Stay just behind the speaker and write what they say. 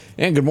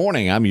And good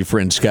morning. I'm your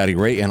friend Scotty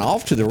Ray, and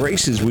off to the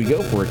races we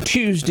go for a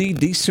Tuesday,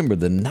 December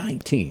the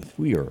 19th.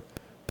 We are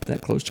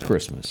that close to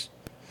Christmas.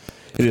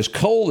 It is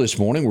cold this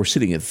morning. We're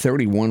sitting at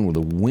 31 with a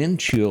wind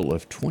chill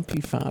of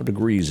 25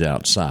 degrees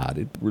outside.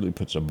 It really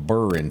puts a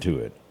burr into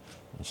it.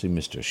 I see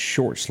Mr.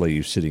 Short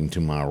Sleeve sitting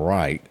to my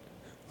right.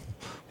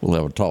 We'll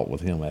have a talk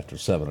with him after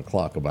 7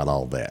 o'clock about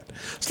all that.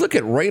 Let's look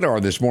at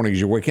radar this morning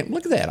as you're waking up.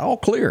 Look at that, all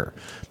clear.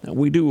 Now,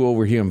 we do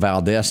over here in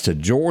Valdosta,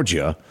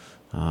 Georgia.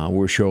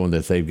 We're showing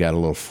that they've got a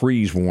little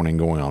freeze warning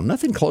going on.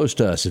 Nothing close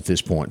to us at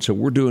this point, so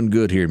we're doing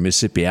good here in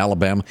Mississippi,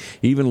 Alabama.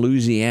 Even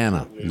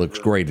Louisiana looks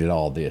great at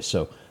all this.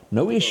 So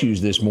no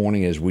issues this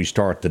morning as we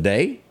start the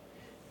day.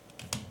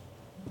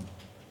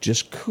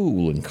 Just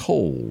cool and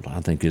cold, I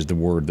think, is the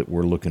word that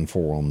we're looking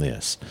for on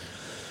this.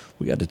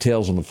 We got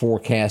details on the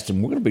forecast,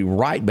 and we're going to be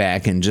right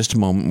back in just a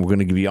moment. We're going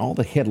to give you all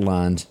the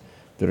headlines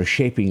that are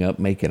shaping up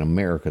making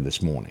America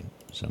this morning.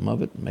 Some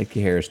of it make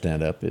your hair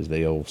stand up, as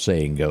the old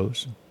saying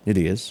goes. It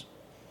is.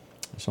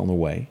 It's on the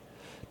way.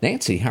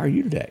 Nancy, how are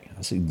you today?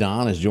 I see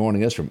Don is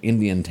joining us from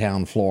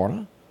Indiantown,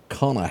 Florida.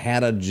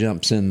 Conahatta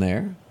jumps in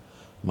there.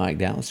 Mike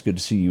Dallas, good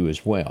to see you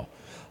as well.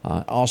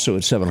 Also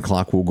at 7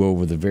 o'clock, we'll go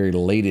over the very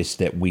latest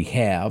that we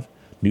have.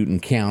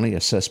 Newton County,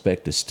 a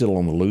suspect is still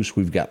on the loose.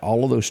 We've got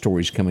all of those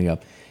stories coming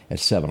up at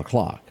 7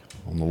 o'clock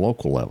on the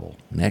local level.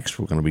 Next,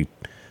 we're going to be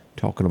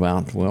talking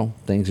about, well,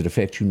 things that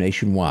affect you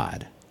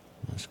nationwide.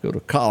 Let's go to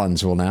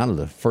Collinsville now, to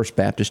the First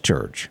Baptist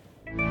Church.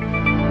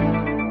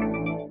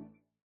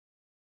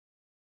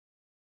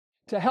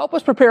 To help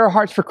us prepare our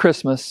hearts for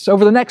Christmas,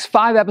 over the next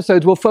 5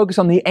 episodes, we'll focus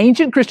on the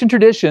ancient Christian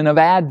tradition of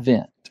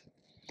Advent.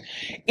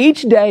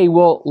 Each day,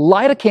 we'll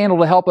light a candle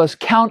to help us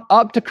count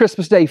up to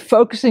Christmas Day,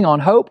 focusing on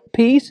hope,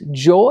 peace,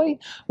 joy,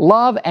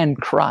 love, and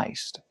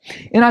Christ.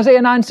 In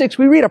Isaiah 9:6,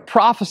 we read a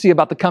prophecy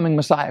about the coming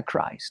Messiah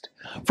Christ.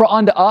 For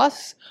unto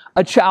us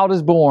a child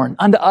is born,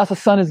 unto us a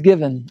son is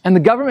given, and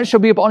the government shall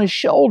be upon his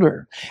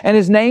shoulder, and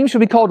his name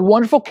shall be called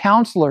Wonderful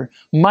Counselor,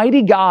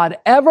 Mighty God,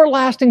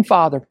 Everlasting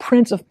Father,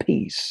 Prince of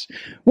Peace.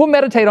 We'll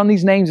meditate on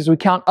these names as we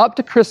count up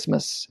to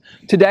Christmas.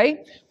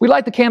 Today, we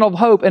light the candle of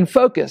hope and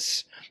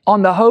focus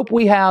on the hope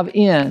we have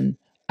in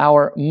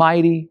our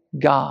mighty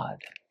God.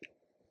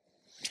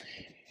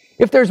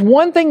 If there's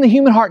one thing the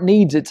human heart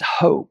needs, it's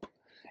hope.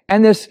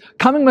 And this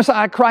coming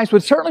Messiah Christ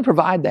would certainly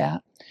provide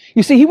that.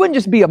 You see, he wouldn't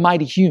just be a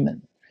mighty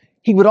human.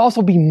 He would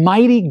also be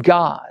mighty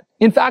God.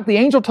 In fact, the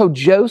angel told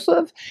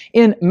Joseph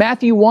in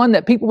Matthew 1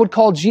 that people would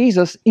call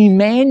Jesus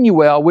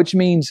Emmanuel, which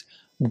means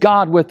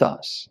God with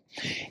us.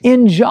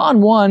 In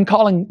John 1,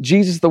 calling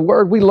Jesus the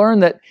Word, we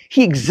learn that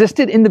he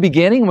existed in the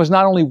beginning and was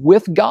not only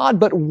with God,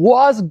 but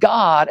was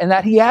God, and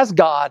that he, as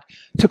God,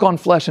 took on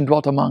flesh and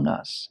dwelt among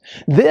us.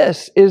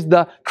 This is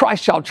the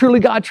Christ child, truly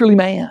God, truly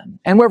man.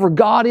 And wherever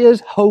God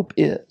is, hope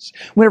is.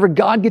 Whenever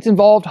God gets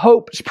involved,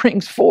 hope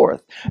springs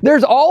forth.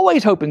 There's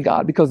always hope in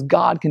God because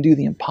God can do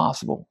the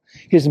impossible.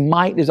 His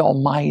might is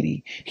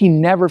almighty. He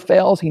never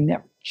fails. He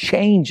never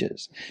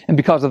changes. And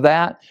because of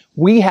that,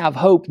 we have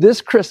hope this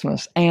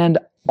Christmas and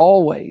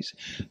always.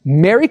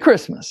 Merry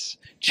Christmas.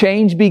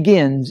 Change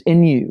begins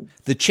in you.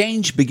 The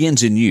Change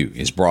Begins in You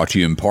is brought to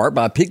you in part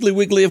by Piggly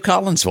Wiggly of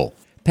Collinsville,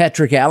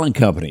 Patrick Allen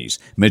Companies,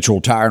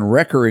 Mitchell Tire and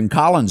Wrecker in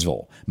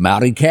Collinsville,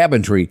 Mounty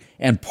Cabinetry,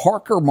 and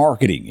Parker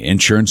Marketing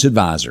Insurance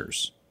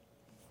Advisors.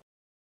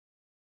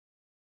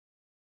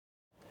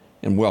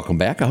 And welcome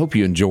back. I hope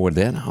you enjoyed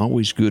that.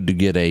 Always good to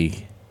get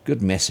a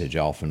good message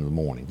off in the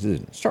mornings,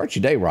 isn't it? Starts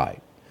your day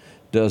right.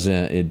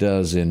 It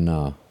does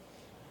in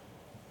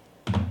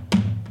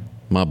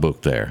my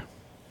book there.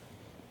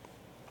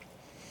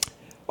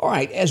 All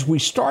right, as we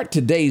start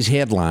today's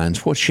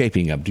headlines, what's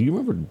shaping up? Do you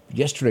remember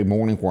yesterday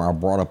morning where I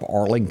brought up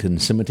Arlington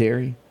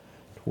Cemetery,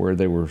 where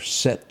they were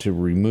set to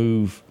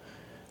remove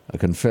a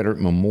Confederate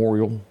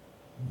memorial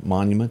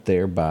monument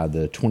there by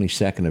the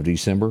 22nd of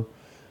December?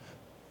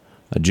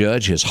 A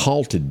judge has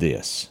halted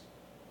this.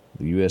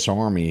 The U.S.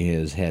 Army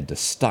has had to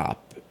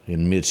stop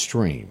in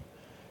midstream.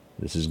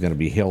 This is going to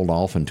be held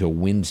off until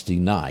Wednesday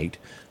night.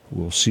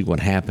 We'll see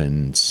what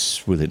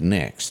happens with it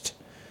next.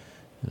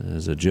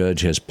 As a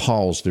judge has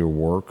paused their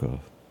work, a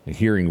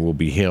hearing will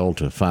be held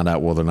to find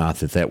out whether or not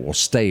that will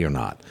stay or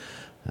not.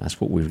 That's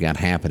what we've got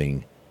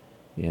happening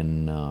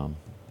in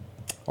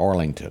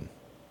Arlington.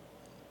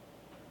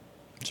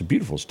 It's a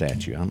beautiful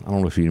statue. I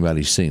don't know if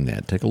anybody's seen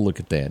that. Take a look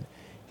at that.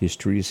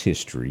 History is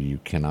history. You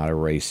cannot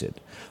erase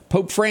it.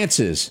 Pope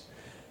Francis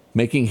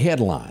making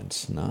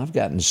headlines. Now, I've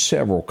gotten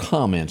several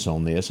comments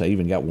on this. I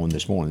even got one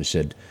this morning that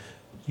said,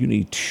 you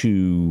need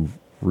to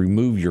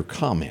remove your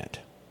comment,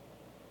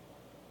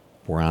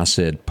 where I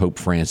said Pope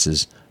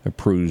Francis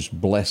approves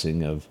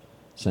blessing of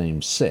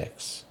same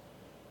sex.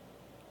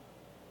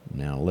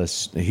 Now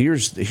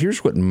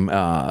here's what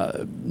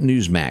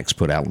Newsmax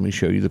put out. Let me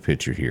show you the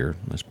picture here.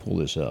 Let's pull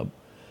this up.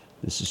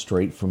 This is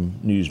straight from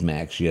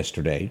Newsmax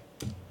yesterday.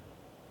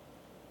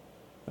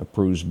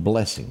 Approves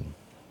blessing.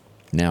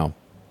 Now,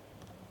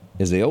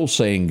 as the old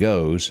saying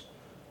goes,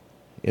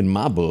 in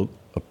my book,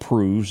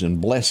 approves and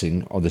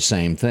blessing are the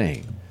same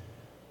thing.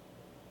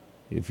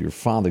 If your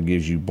father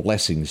gives you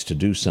blessings to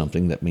do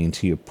something, that means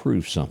he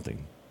approves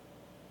something.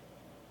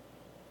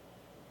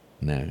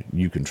 Now,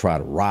 you can try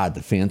to ride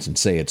the fence and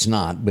say it's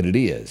not, but it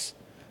is.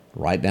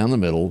 Right down the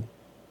middle,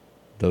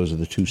 those are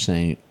the two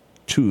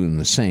in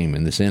the same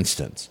in this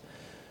instance.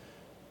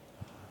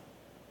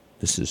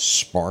 This has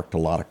sparked a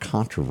lot of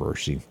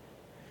controversy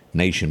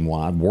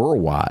nationwide,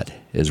 worldwide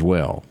as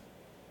well.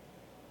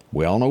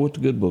 We all know what the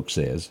good book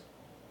says.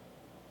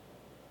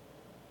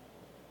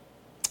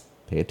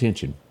 Pay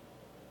attention.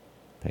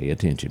 Pay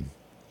attention.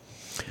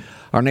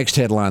 Our next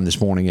headline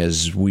this morning,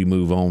 as we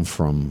move on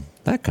from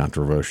that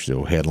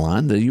controversial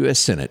headline, the U.S.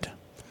 Senate.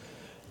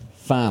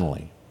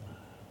 Finally,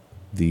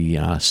 the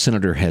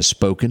senator has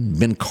spoken.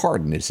 Ben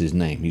Cardin is his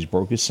name. He's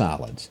broke his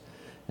silence.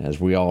 As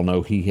we all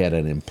know, he had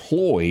an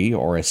employee,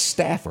 or a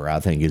staffer, I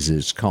think is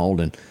it's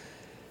called, in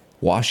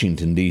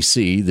Washington,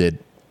 D.C., that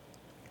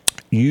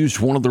used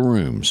one of the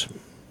rooms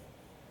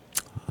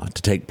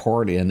to take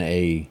part in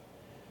it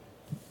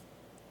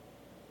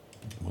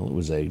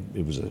was a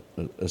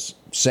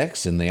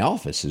sex in the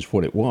office is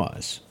what it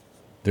was.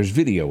 There's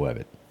video of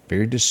it.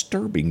 Very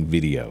disturbing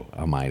video,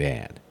 I might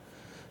add.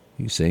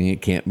 He's saying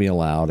it can't be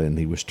allowed, and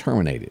he was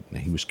terminated. Now,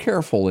 he was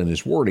careful in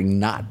his wording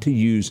not to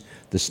use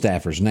the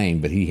staffer's name,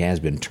 but he has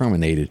been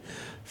terminated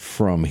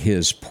from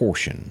his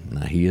portion.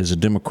 Now, he is a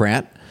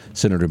Democrat.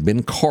 Senator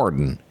Ben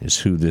Cardin is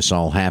who this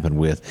all happened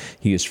with.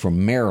 He is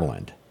from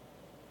Maryland.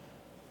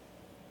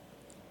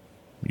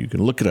 You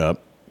can look it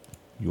up.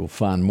 You'll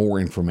find more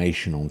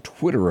information on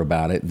Twitter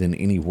about it than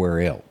anywhere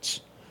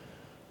else.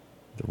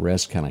 The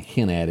rest kind of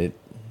hint at it.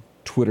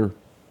 Twitter,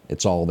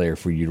 it's all there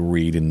for you to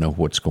read and know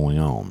what's going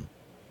on.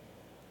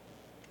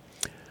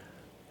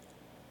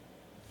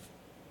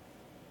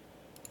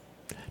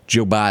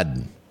 Joe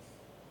Biden.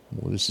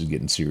 Well, this is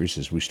getting serious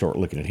as we start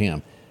looking at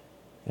him.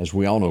 As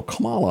we all know,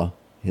 Kamala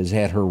has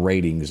had her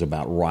ratings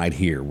about right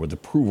here with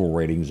approval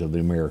ratings of the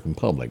American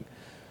public.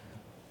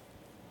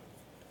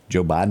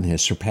 Joe Biden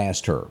has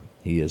surpassed her.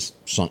 He has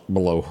sunk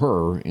below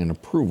her in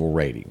approval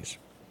ratings.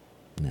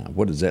 Now,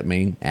 what does that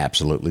mean?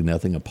 Absolutely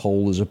nothing. A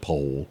poll is a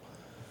poll.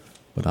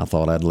 But I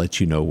thought I'd let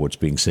you know what's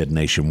being said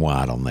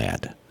nationwide on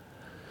that.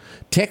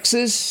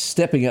 Texas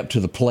stepping up to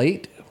the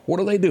plate. What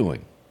are they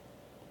doing?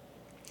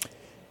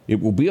 It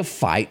will be a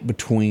fight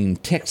between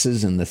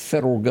Texas and the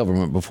federal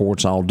government before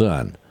it's all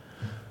done.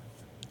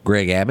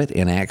 Greg Abbott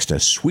enacts a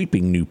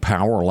sweeping new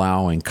power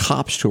allowing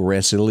cops to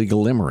arrest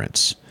illegal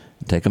immigrants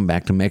and take them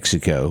back to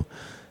Mexico.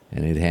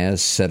 And it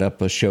has set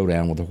up a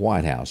showdown with the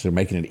White House. They're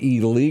making it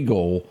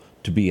illegal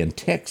to be in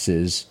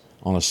Texas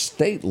on a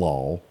state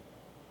law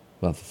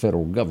without the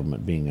federal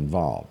government being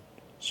involved.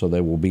 So they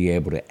will be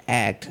able to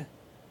act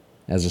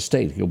as a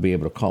state. He'll be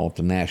able to call up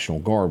the National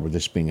Guard with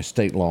this being a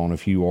state law, and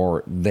if you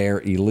are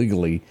there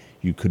illegally,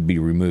 you could be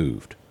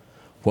removed.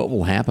 What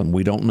will happen,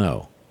 we don't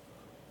know.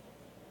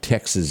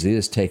 Texas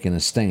is taking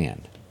a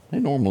stand. They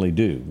normally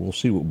do. We'll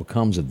see what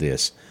becomes of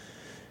this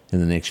in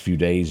the next few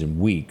days and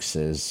weeks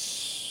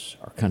as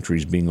our country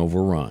is being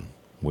overrun.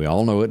 We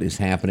all know it is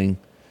happening.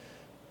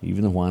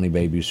 Even the whiny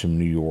babies from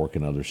New York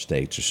and other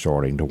states are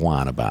starting to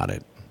whine about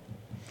it.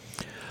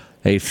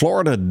 A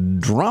Florida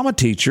drama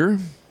teacher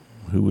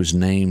who was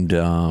named, she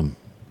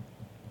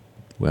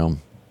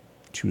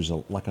was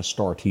like a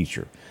star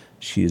teacher.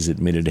 She is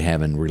admitted to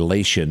having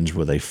relations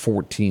with a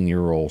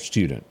 14-year-old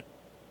student.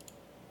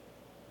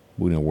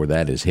 We know where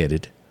that is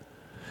headed.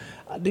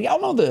 Do y'all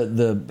know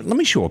let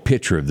me show a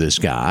picture of this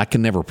guy. I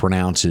can never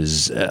pronounce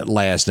his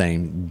last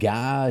name.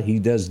 Guy, he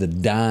does the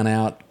dine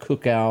out,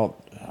 cook out,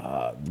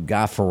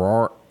 Guy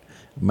Ferrar.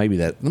 Maybe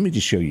that. Let me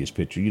just show you his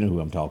picture. You know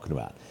who I'm talking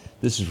about.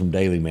 This is from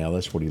Daily Mail.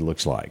 That's what he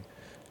looks like.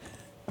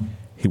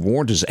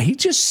 He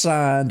just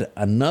signed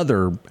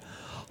another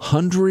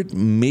 $100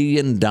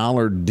 million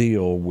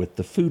deal with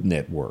the Food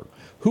Network.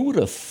 Who would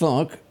have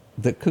thunk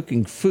that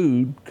cooking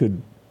food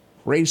could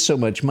raise so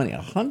much money?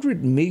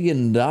 $100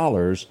 million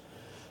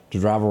to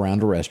drive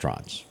around to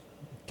restaurants,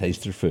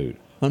 taste their food.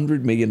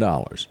 $100 million.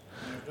 Don't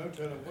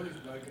tell him what he's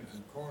making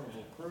from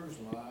Carnival Cruise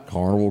Line.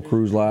 Carnival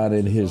Cruise Line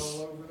and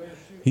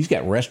he's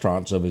got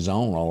restaurants of his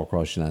own all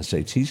across the United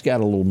States. He's got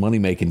a little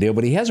money-making deal,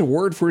 but he has a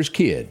word for his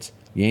kids.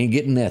 You ain't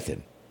getting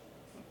nothing.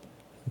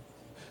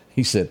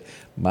 He said,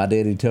 my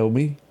daddy told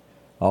me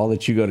all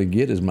that you're going to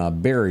get is my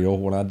burial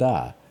when I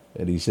die.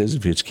 And he says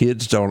if his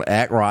kids don't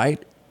act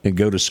right and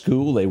go to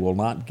school, they will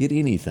not get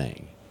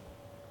anything.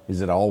 Is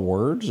it all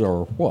words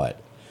or what?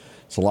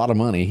 It's a lot of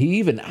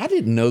money. I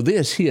didn't know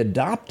this, he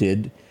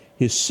adopted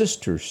his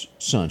sister's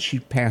son. She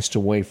passed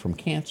away from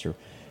cancer,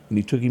 and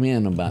he took him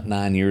in about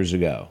 9 years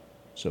ago.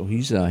 So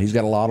he's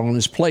got a lot on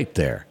his plate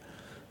there.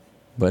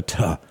 But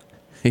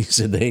he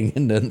said they ain't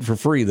getting nothing for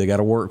free. They got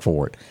to work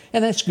for it.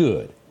 And that's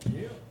good.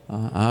 Yeah.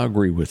 I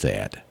agree with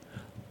that.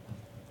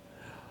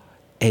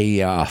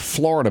 A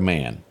Florida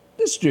man.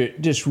 This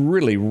just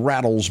really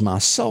rattles my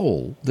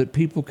soul that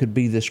people could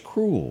be this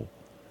cruel.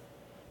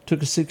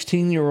 Took a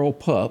 16-year-old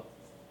pup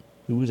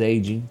who was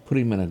aging, put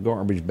him in a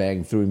garbage bag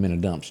and threw him in a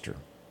dumpster.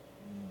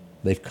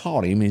 They've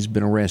caught him. He's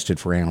been arrested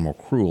for animal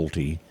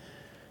cruelty.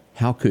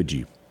 How could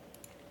you?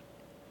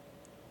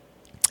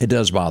 It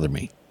does bother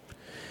me.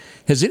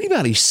 Has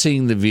anybody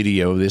seen the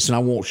video of this? And I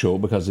won't show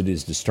it because it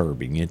is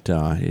disturbing.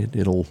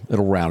 It'll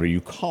rattle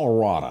you.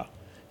 Colorado,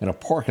 in a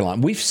parking lot.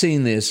 We've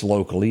seen this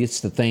locally.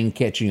 It's the thing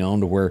catching on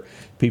to where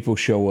people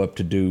show up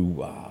to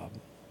do,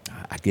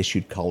 I guess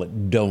you'd call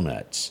it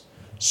donuts,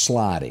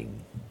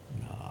 sliding,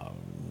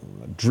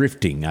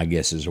 drifting, I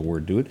guess is a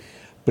word to it.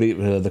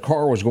 But the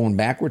car was going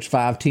backwards.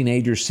 5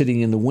 teenagers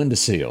sitting in the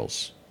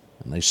windowsills.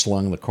 And they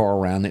slung the car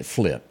around and it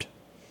flipped.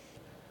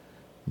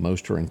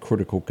 Most are in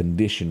critical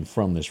condition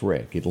from this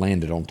wreck. It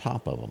landed on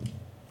top of them.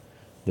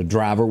 The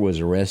driver was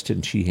arrested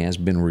and she has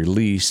been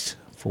released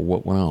for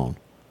what went on.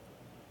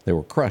 They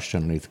were crushed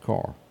underneath the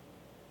car.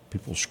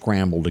 People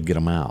scrambled to get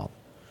them out.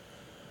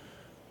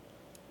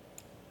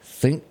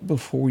 Think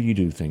before you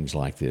do things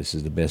like this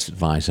is the best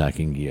advice I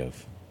can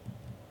give.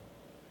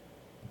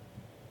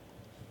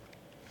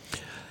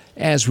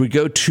 As we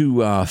go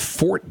to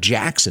Fort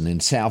Jackson in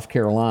South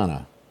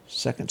Carolina,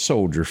 second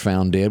soldier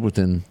found dead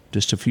within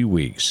just a few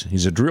weeks.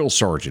 He's a drill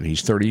sergeant.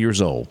 He's 30 years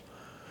old.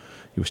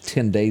 It was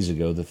 10 days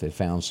ago that they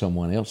found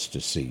someone else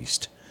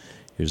deceased.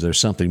 Is there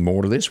something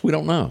more to this? We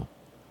don't know.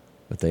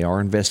 But they are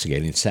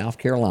investigating. South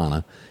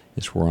Carolina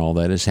is where all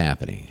that is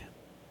happening.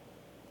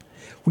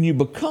 When you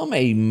become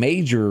a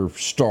major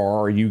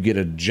star, you get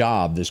a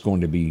job that's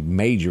going to be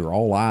major.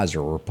 All eyes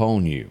are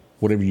upon you.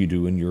 Whatever you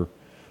do in your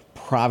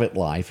private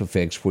life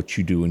affects what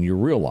you do in your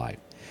real life.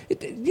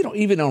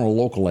 Even on a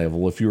local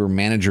level, if you're a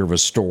manager of a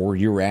store,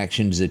 your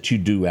actions that you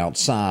do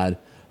outside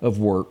of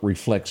work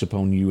reflects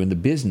upon you in the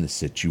business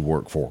that you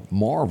work for.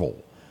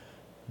 Marvel,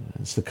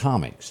 it's the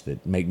comics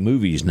that make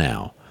movies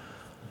now.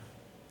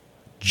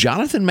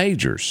 Jonathan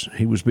Majors,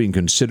 he was being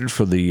considered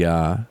for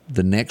the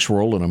next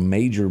role in a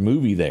major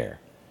movie there.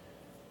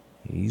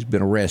 He's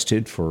been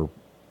arrested for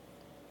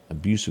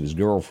abuse of his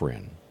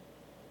girlfriend,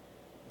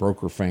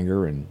 broke her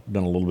finger, and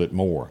done a little bit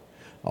more.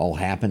 All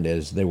happened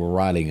as they were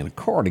riding in a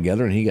car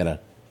together, and he got a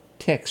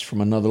text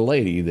from another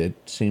lady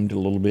that seemed a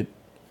little bit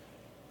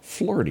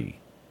flirty.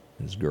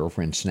 His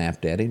girlfriend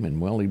snapped at him, and,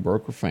 well, he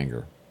broke her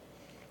finger.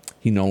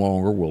 He no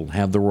longer will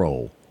have the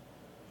role.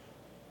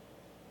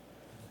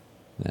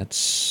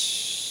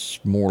 That's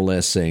more or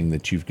less saying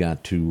that you've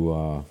got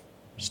to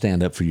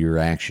stand up for your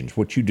actions.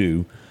 What you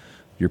do,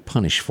 you're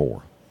punished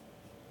for.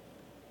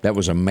 That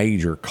was a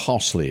major,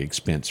 costly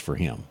expense for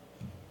him.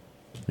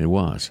 It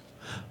was.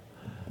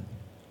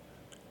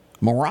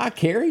 Mariah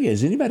Carey,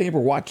 has anybody ever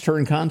watched her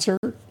in concert?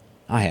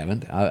 I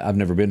haven't. I've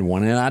never been to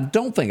one, and I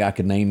don't think I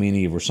could name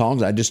any of her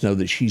songs. I just know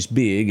that she's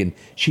big, and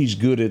she's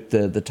good at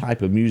the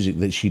type of music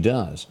that she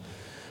does.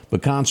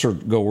 But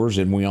concert goers,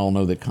 and we all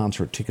know that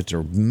concert tickets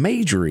are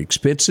major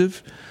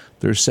expensive,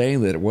 they're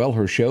saying that, well,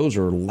 her shows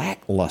are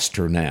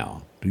lackluster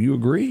now. Do you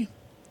agree?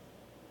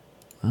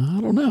 I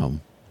don't know.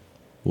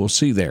 We'll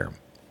see there.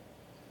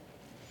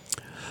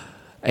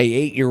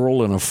 A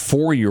 8-year-old and a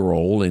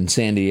 4-year-old in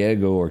San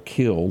Diego are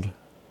killed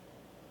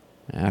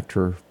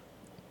after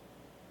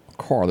a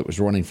car that was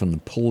running from the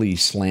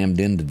police slammed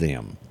into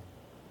them.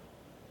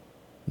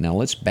 Now,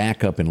 let's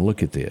back up and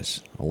look at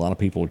this. A lot of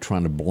people are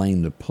trying to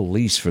blame the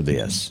police for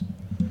this.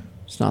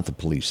 It's not the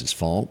police's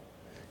fault.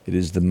 It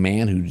is the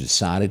man who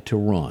decided to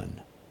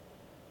run.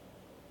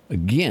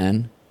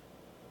 Again,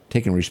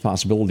 taking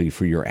responsibility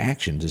for your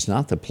actions. It's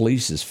not the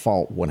police's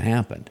fault what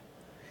happened.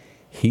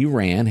 He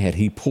ran. Had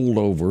he pulled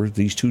over,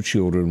 these 2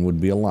 children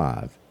would be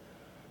alive.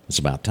 It's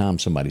about time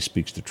somebody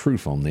speaks the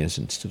truth on this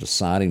instead of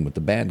siding with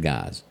the bad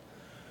guys.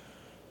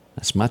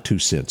 That's my 2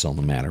 cents on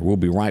the matter. We'll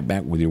be right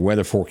back with your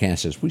weather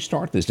forecast as we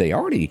start this day.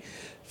 Already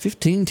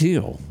 15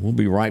 till. We'll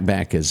be right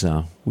back as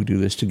we do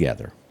this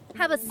together.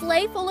 Have a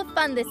sleigh full of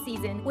fun this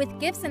season with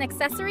gifts and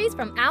accessories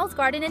from Al's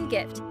Garden and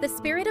Gift. The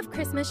spirit of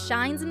Christmas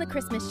shines in the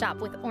Christmas shop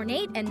with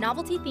ornate and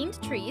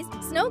novelty-themed trees,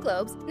 snow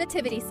globes,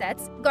 nativity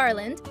sets,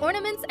 garland,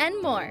 ornaments,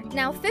 and more.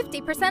 Now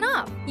 50%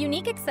 off.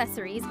 Unique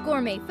accessories,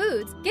 gourmet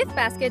foods, gift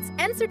baskets,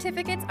 and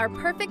certificates are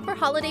perfect for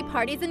holiday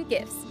parties and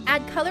gifts.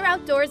 Add color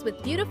outdoors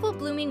with beautiful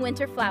blooming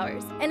winter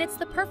flowers. And it's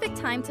the perfect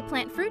time to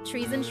plant fruit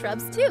trees and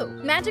shrubs too.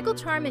 Magical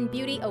charm and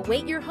beauty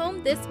await your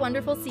home this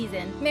wonderful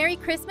season. Merry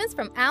Christmas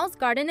from Al's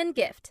Garden and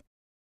Gift.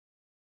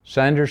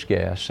 Sanders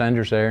Gas,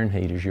 Sanders Air and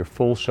Heat is your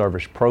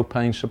full-service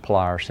propane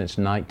supplier since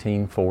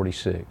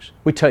 1946.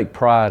 We take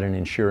pride in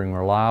ensuring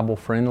reliable,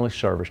 friendly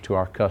service to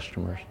our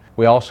customers.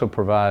 We also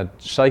provide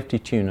safety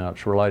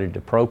tune-ups related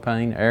to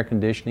propane, air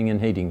conditioning, and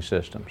heating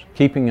systems,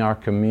 keeping our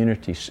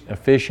community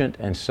efficient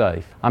and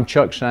safe. I'm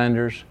Chuck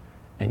Sanders,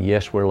 and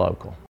yes, we're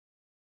local.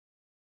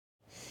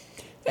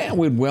 And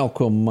we'd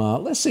welcome,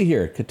 let's see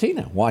here,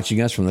 Katina,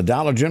 watching us from the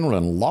Dollar General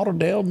in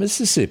Lauderdale,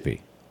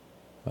 Mississippi,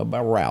 up by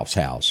Ralph's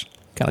house.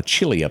 Kind of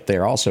chilly up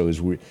there. Also, as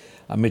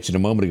I mentioned a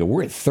moment ago,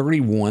 we're at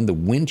 31. The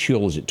wind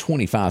chill is at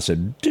 25, so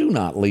do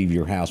not leave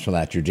your house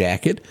without your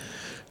jacket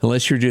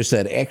unless you're just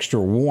that extra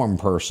warm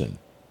person.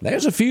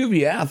 There's a few of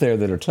you out there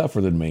that are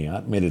tougher than me. I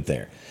admit it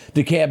there.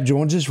 DeKalb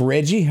joins us.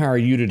 Reggie, how are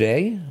you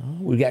today?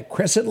 We got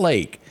Crescent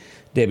Lake.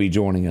 Debbie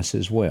joining us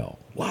as well.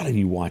 A lot of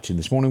you watching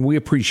this morning. We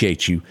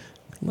appreciate you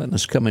letting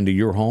us come into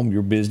your home,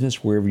 your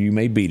business, wherever you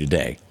may be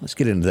today. Let's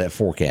get into that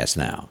forecast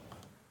now.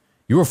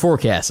 Your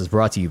forecast is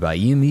brought to you by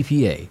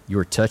EMEPA,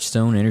 your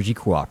Touchstone Energy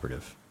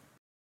Cooperative.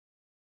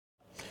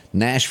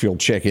 Nashville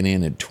checking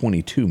in at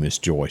 22, Miss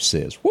Joyce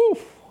says. Woo,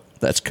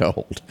 that's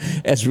cold.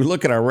 As we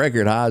look at our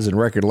record highs and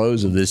record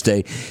lows of this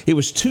day, it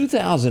was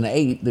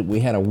 2008 that we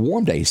had a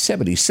warm day,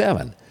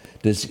 77.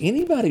 Does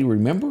anybody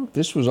remember?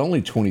 This was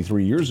only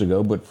 23 years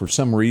ago, but for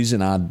some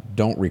reason I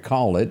don't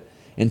recall it.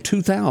 In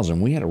 2000,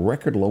 we had a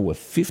record low of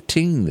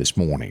 15 this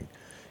morning.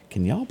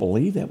 Can y'all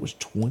believe that was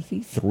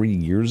 23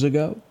 years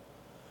ago?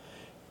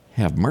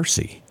 Have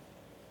mercy.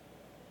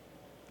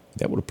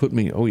 That would have put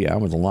me, oh yeah, I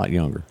was a lot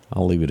younger.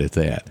 I'll leave it at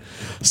that.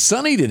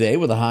 Sunny today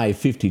with a high of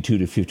 52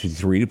 to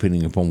 53,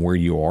 depending upon where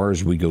you are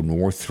as we go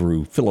north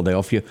through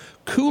Philadelphia.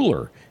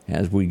 Cooler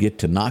as we get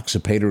to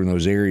Noxapater and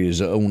those areas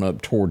on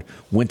up toward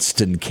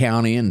Winston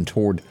County and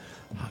toward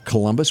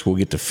Columbus. We'll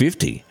get to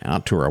 50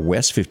 out to our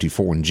west,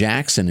 54 in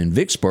Jackson and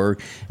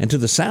Vicksburg. And to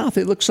the south,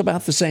 it looks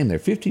about the same there,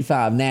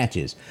 55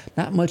 Natchez.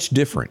 Not much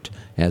different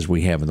as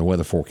we have in the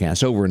weather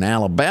forecast. Over in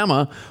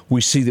Alabama,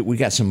 we see that we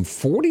got some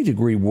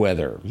 40-degree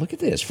weather. Look at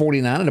this,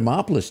 49 in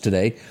Demopolis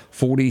today,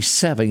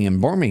 47 in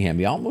Birmingham.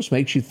 It almost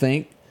makes you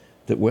think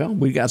that, well,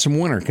 we got some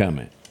winter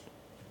coming.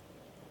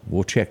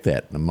 We'll check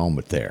that in a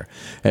moment there.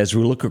 As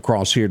we look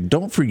across here,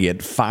 don't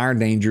forget fire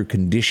danger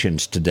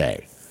conditions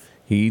today.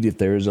 Heat, if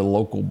there is a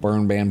local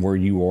burn ban where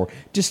you are,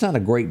 just not a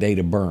great day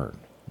to burn.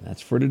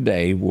 That's for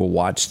today. We'll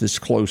watch this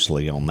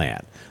closely on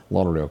that.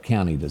 Lauderdale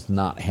County does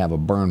not have a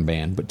burn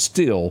ban, but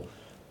still,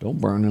 don't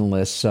burn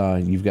unless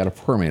you've got a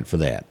permit for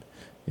that.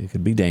 It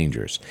could be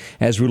dangerous.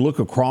 As we look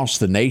across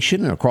the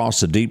nation and across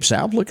the deep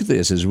south, look at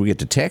this. As we get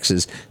to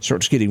Texas, it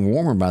starts getting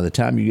warmer by the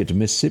time you get to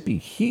Mississippi.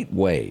 Heat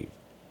wave.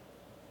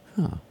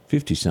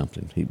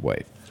 50-something heat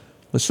wave.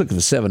 Let's look at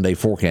the 7-day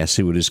forecast,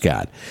 see what it's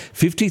got.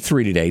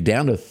 53 today,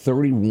 down to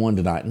 31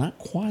 tonight. Not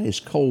quite as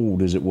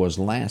cold as it was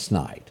last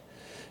night.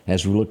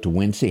 As we look to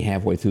Wednesday,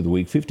 halfway through the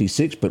week,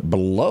 56, but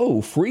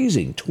below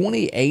freezing,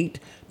 28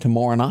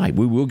 tomorrow night.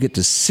 We will get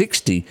to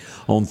 60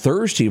 on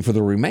Thursday. And for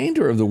the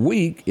remainder of the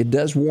week, it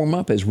does warm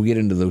up as we get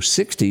into those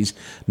 60s.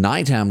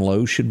 Nighttime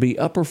lows should be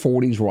upper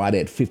 40s right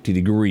at 50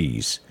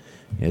 degrees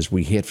as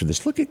we head for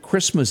this. Look at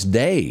Christmas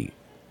Day,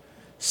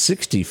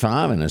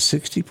 65 and a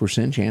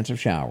 60% chance of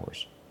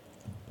showers.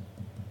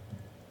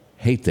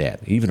 Hate that.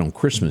 Even on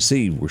Christmas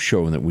Eve, we're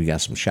showing that we got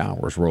some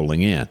showers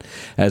rolling in.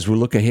 As we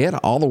look ahead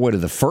all the way to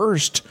the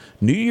first,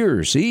 New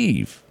Year's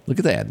Eve, look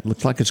at that.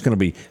 Looks like it's going to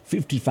be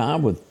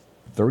 55 with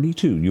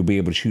 32. You'll be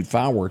able to shoot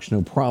fireworks,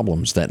 no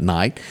problems that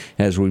night.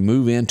 As we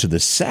move into the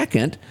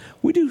second,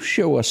 we do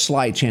show a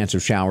slight chance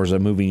of showers.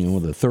 I'm moving in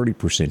with a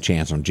 30%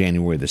 chance on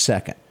January the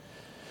 2nd.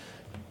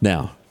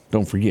 Now,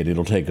 don't forget,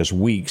 it'll take us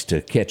weeks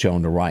to catch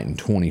on to writing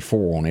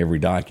 24 on every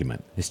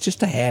document. It's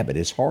just a habit.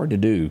 It's hard to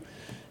do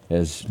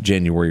as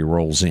January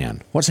rolls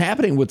in. What's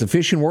happening with the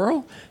fishing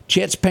world?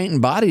 Chet's Paint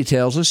and Body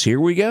tells us,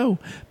 here we go.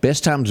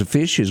 Best times to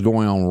fish is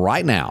going on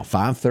right now,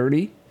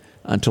 5:30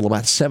 until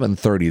about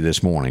 7:30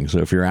 this morning. So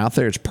if you're out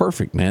there, it's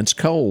perfect, man. It's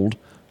cold.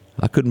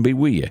 I couldn't be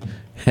with you.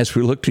 As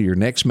we look to your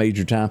next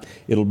major time,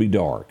 it'll be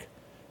dark.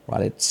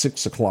 Right at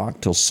 6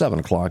 o'clock till 7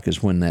 o'clock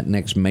is when that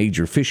next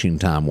major fishing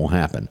time will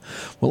happen.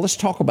 Well, let's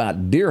talk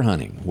about deer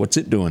hunting. What's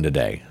it doing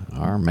today?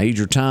 Our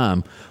major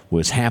time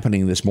was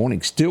happening this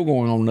morning. Still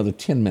going on another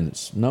 10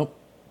 minutes. Nope.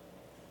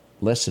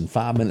 Less than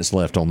 5 minutes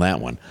left on that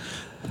one.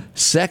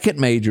 Second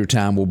major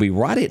time will be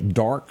right at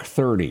dark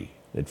 30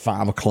 at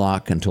 5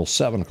 o'clock until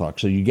 7 o'clock.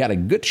 So you got a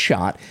good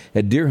shot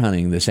at deer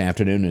hunting this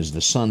afternoon as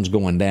the sun's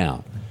going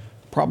down.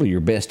 Probably your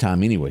best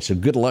time anyway. So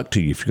good luck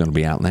to you if you're going to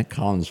be out in that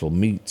Collinsville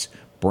meets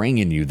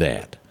bringing you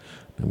that.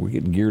 And we're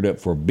getting geared up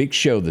for a big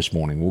show this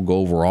morning. We'll go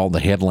over all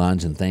the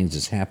headlines and things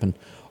that's happened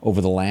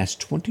over the last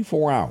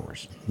 24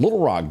 hours.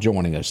 Little Rock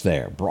joining us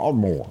there.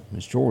 Broadmoor.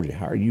 Miss Georgia,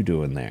 how are you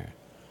doing there?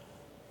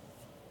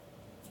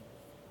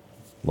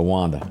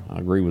 LaWanda, I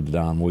agree with the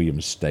Don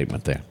Williams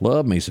statement there.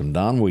 Love me some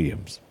Don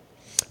Williams.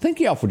 Thank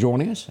you all for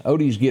joining us.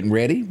 Odie's getting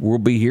ready. We'll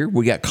be here.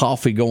 We got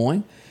coffee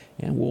going,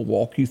 and we'll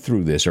walk you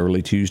through this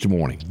early Tuesday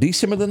morning.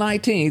 December the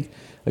 19th.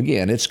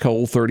 Again, it's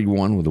cold,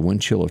 31 with a wind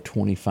chill of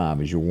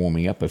 25 as you're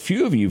warming up. A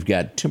few of you have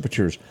got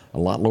temperatures a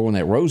lot lower than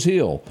that. Rose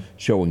Hill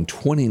showing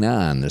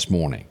 29 this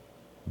morning.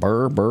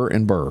 Burr, burr,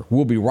 and burr.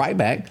 We'll be right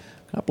back.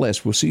 God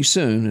bless. We'll see you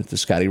soon at the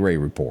Scotty Ray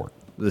Report.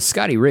 The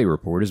Scotty Ray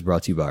Report is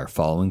brought to you by our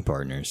following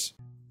partners.